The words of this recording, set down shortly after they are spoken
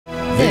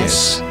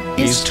This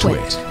is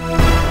TWiT.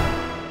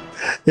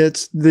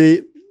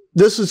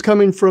 This is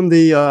coming from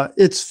the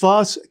It's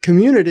FOSS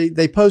community.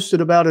 They posted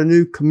about a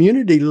new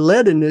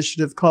community-led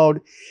initiative called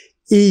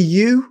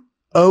EUOS.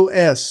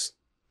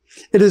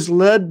 It is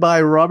led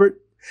by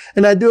Robert,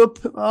 and I do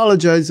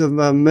apologize if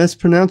I'm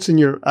mispronouncing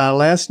your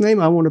last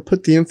name. I want to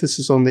put the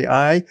emphasis on the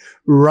I.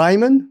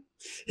 Ryman.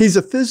 He's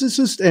a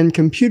physicist and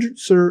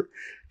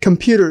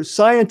computer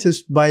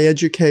scientist by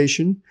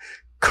education,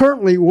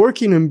 currently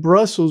working in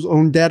Brussels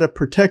on data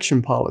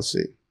protection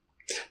policy.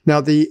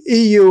 Now, the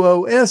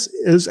EUOS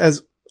is,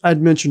 as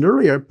I'd mentioned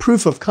earlier, a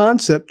proof of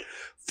concept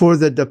for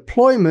the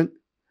deployment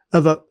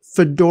of a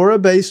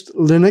Fedora-based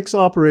Linux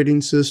operating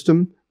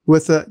system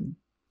with a,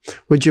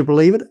 would you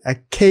believe it, a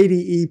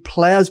KDE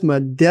Plasma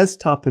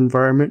desktop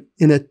environment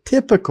in a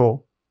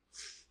typical,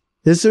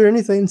 is there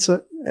anything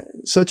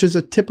such as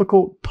a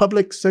typical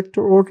public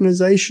sector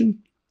organization?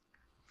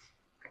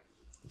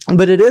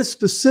 But it is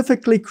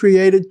specifically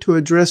created to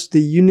address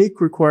the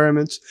unique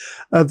requirements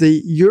of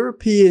the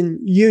European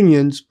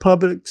Union's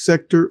public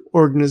sector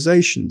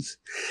organizations.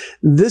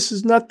 This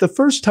is not the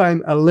first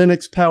time a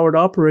Linux-powered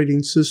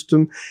operating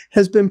system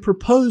has been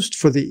proposed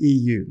for the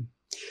EU.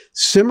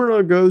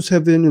 Similar goals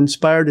have been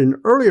inspired in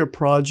earlier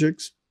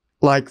projects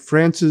like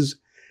France's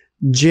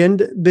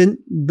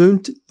Genbuntu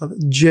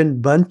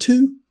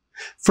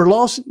for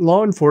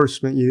law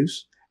enforcement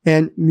use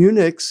and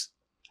Munich's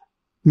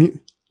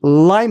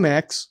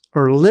Linux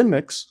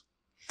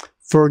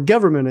for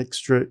government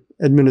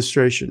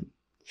administration.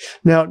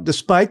 Now,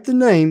 despite the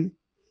name,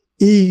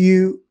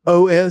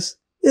 EUOS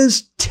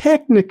is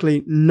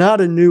technically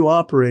not a new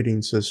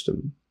operating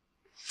system.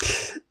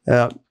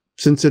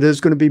 Since it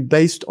is going to be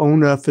based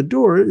on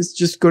Fedora, it's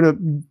just going to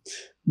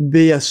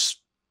be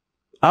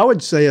I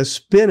would say a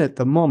spin at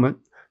the moment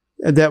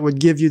that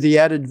would give you the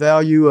added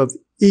value of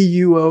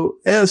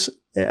EUOS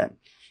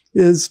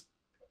is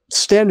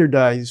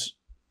standardized,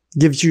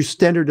 gives you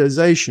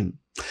standardization.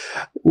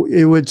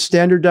 It would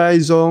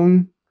standardize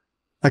on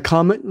a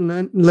common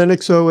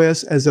Linux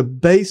OS as a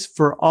base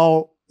for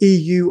all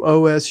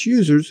EUOS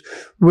users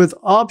with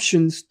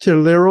options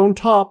to layer on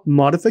top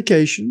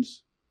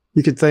modifications.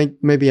 You could think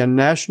maybe a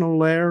national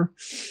layer,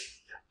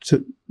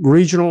 to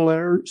regional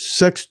layer,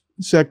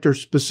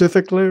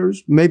 sector-specific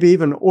layers, maybe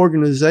even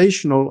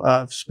organizational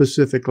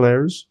specific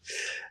layers,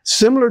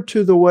 similar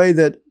to the way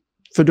that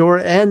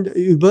Fedora and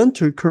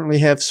Ubuntu currently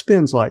have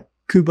spins like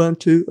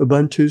Kubuntu,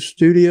 Ubuntu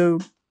Studio,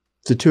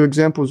 the two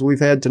examples we've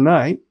had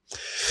tonight.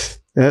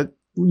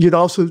 You'd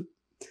also,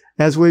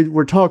 as we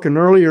were talking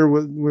earlier,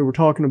 we were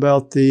talking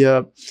about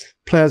the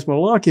Plasma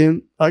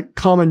lock-in, a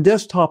common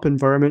desktop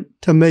environment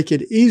to make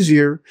it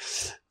easier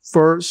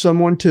for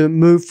someone to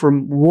move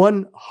from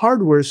one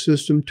hardware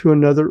system to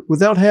another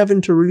without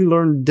having to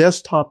relearn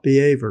desktop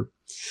behavior.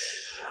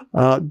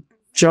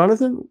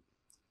 Jonathan,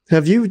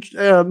 have you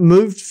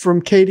moved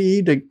from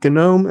KDE to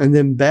GNOME and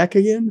then back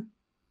again?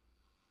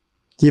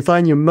 Do you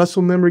find your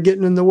muscle memory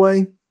getting in the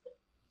way?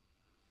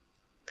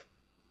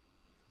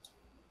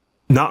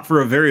 Not for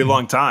a very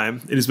long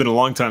time. It has been a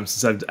long time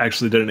since I've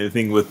actually done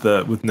anything with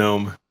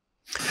GNOME.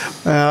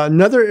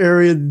 Another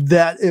area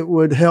that it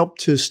would help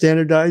to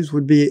standardize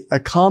would be a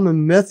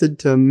common method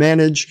to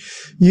manage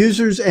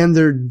users and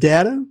their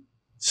data,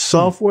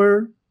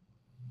 software,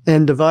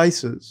 and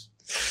devices.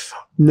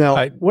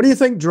 Now, what do you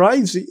think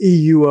drives the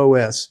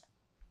EUOS?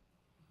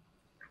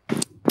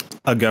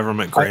 A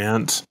government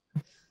grant.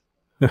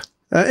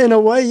 In a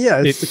way,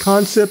 yeah. It's the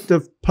concept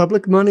of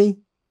public money,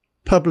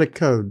 public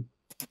code.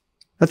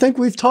 I think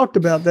we've talked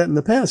about that in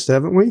the past,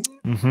 haven't we?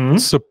 Mm-hmm.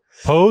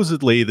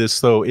 Supposedly, this,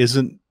 though,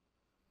 isn't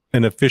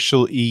an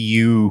official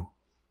EU-driven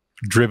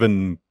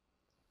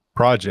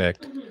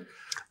project.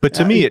 But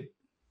to me, it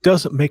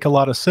doesn't make a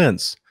lot of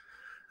sense.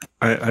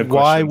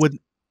 Why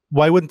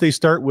wouldn't they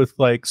start with,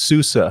 like,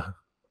 SUSE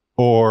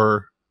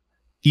or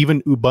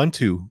even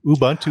Ubuntu?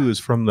 Ubuntu is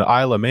from the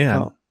Isle of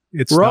Man.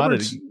 It's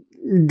Robert's not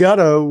got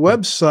a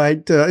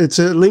website. It's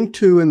a link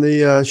to in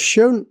the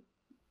show.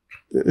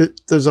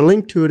 There's a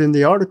link to it in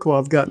the article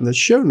I've got in the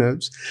show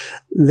notes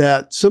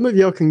that some of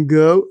y'all can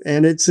go,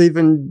 and it's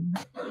even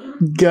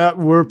got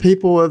where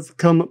people have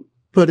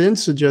put in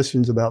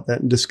suggestions about that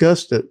and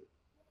discussed it.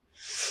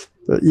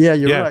 But yeah,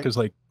 you're right.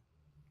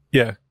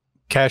 Yeah, because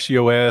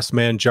CashOS,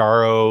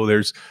 Manjaro.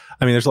 There's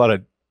a lot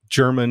of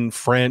German,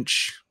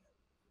 French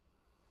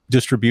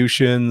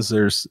distributions.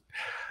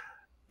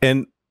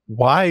 And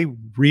why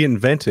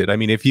reinvent it? I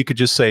mean, if you could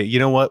just say, you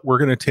know what, we're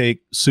going to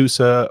take SUSE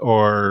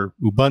or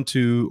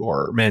Ubuntu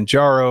or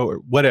Manjaro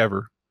or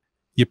whatever.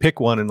 You pick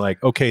one and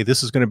like, okay,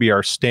 this is going to be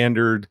our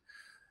standard,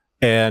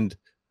 and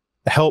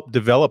help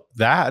develop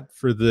that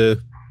for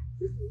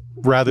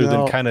rather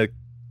than kind of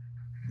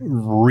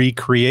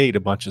recreate a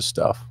bunch of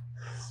stuff.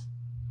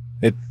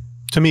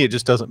 To me, it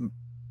just doesn't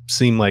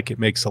seem like it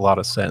makes a lot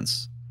of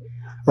sense.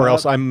 Or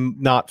else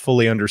I'm not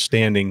fully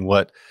understanding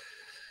what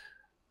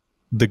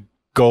the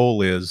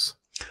goal is.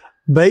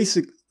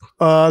 Basic.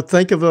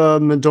 Think of a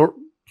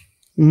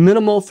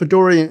minimal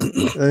Fedora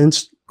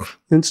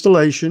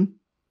installation.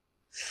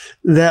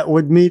 that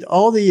would meet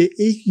all the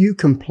EU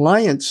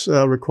compliance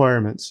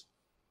requirements.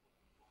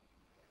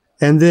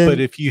 And then, but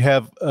if you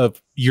have a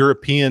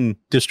European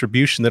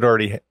distribution that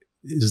already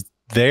is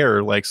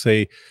there, like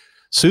say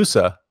SUSE,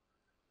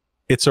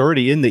 it's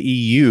already in the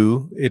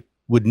EU. It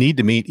would need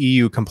to meet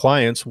EU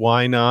compliance.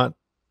 Why not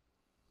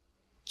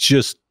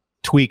just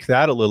tweak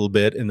that a little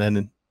bit? And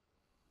then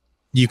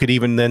you could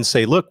even then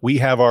say, look, we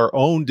have our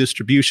own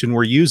distribution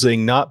we're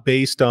using, not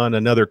based on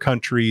another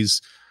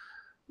country's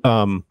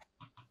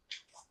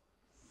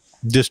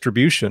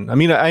distribution. I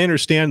mean, I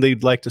understand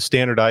they'd like to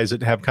standardize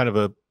it and have kind of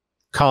a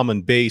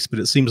common base, but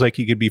it seems like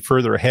you could be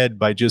further ahead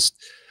by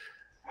just,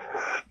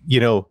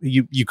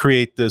 you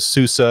create the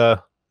SUSE,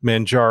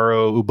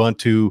 Manjaro,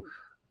 Ubuntu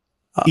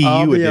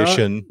EU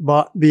edition.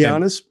 Be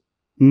honest,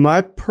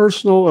 my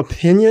personal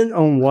opinion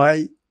on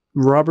why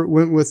Robert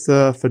went with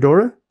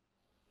Fedora,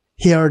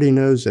 he already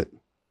knows it.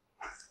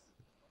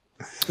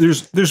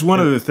 There's one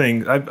other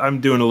thing.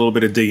 I'm doing a little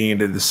bit of digging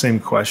into the same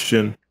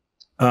question,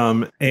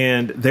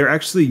 and they're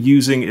actually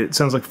using, it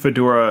sounds like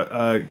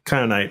Fedora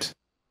Kyanite,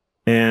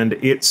 and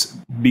it's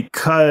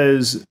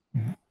because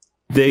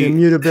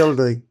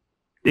immutability.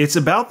 It's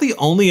about the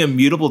only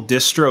immutable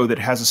distro that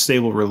has a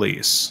stable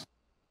release.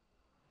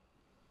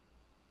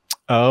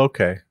 Oh,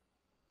 okay.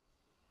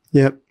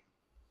 Yep.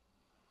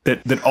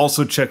 That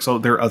also checks all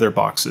their other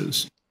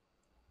boxes.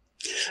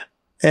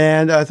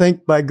 And I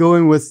think by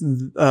going with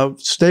a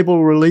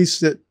stable release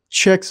that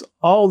checks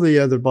all the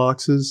other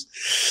boxes,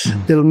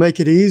 it'll make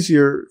it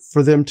easier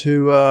for them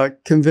to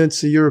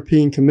convince the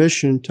European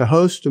Commission to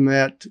host them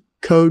at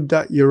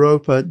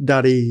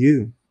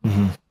code.europa.eu.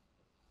 Mm-hmm.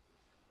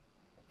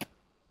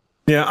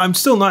 Yeah, I'm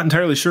still not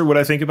entirely sure what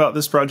I think about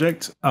this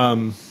project.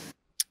 There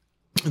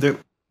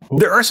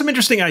are some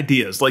interesting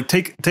ideas, like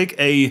take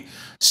a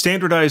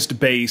standardized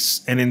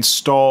base and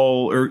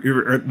install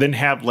or then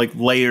have like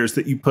layers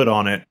that you put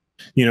on it.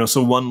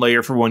 So one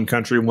layer for one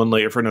country, one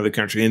layer for another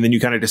country, and then you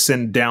kind of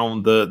descend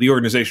down the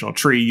organizational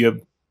tree. You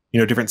have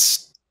different.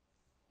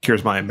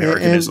 Here's my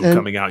Americanism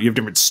coming out. You have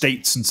different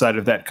states inside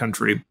of that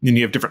country, and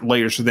you have different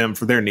layers for them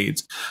for their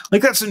needs.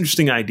 Like that's an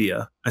interesting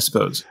idea, I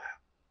suppose.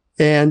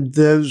 And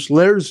those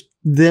layers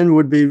then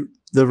would be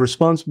the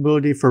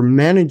responsibility for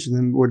managing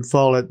them would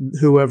fall at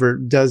whoever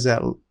does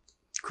that,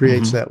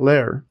 creates that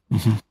layer.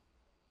 Mm-hmm.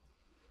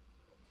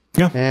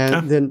 Yeah,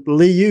 and then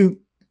Liu,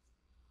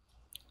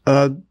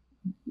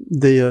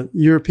 the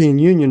European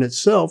Union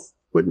itself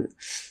would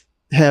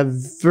have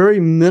very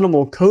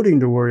minimal coding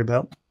to worry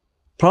about.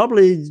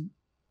 Probably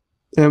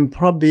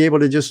be able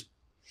to just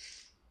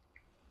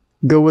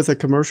go with a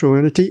commercial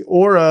entity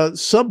or a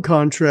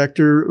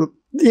subcontractor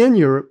in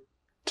Europe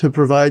to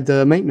provide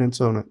the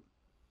maintenance on it.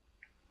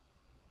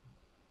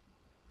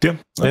 Yeah.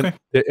 Okay.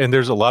 And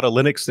there's a lot of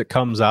Linux that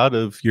comes out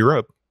of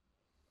Europe.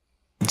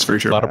 That's very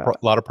true. A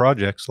lot of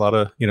projects, a lot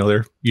of,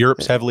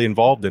 Europe's heavily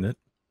involved in it.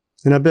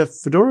 And I bet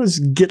Fedora's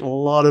getting a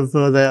lot of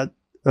that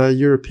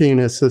European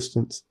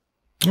assistance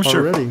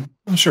already.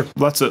 I'm sure.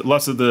 Lots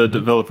of the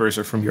developers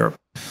are from Europe,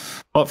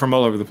 from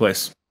all over the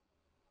place.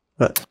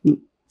 But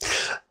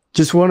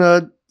just want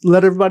to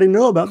let everybody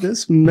know about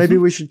this. Maybe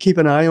we should keep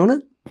an eye on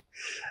it.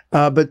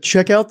 But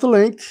check out the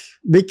link.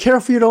 Be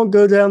careful you don't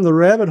go down the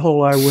rabbit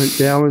hole I went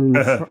down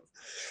and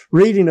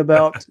reading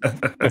about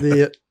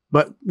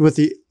but with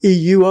the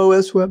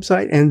EUOS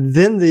website and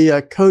then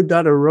the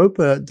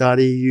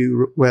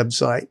code.europa.eu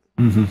website.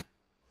 Mm-hmm.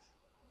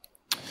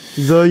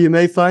 Though you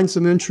may find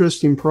some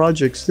interesting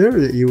projects there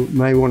that you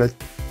may want to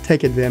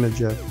take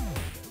advantage of.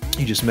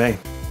 You just may.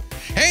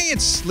 Hey,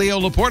 it's Leo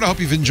Laporte. I hope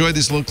you've enjoyed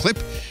this little clip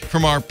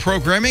from our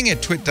programming at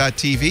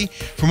TWiT.tv.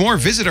 For more,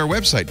 visit our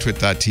website,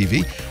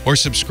 TWiT.tv, or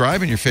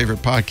subscribe in your favorite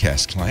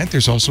podcast client.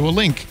 There's also a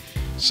link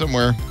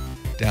somewhere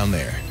down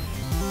there.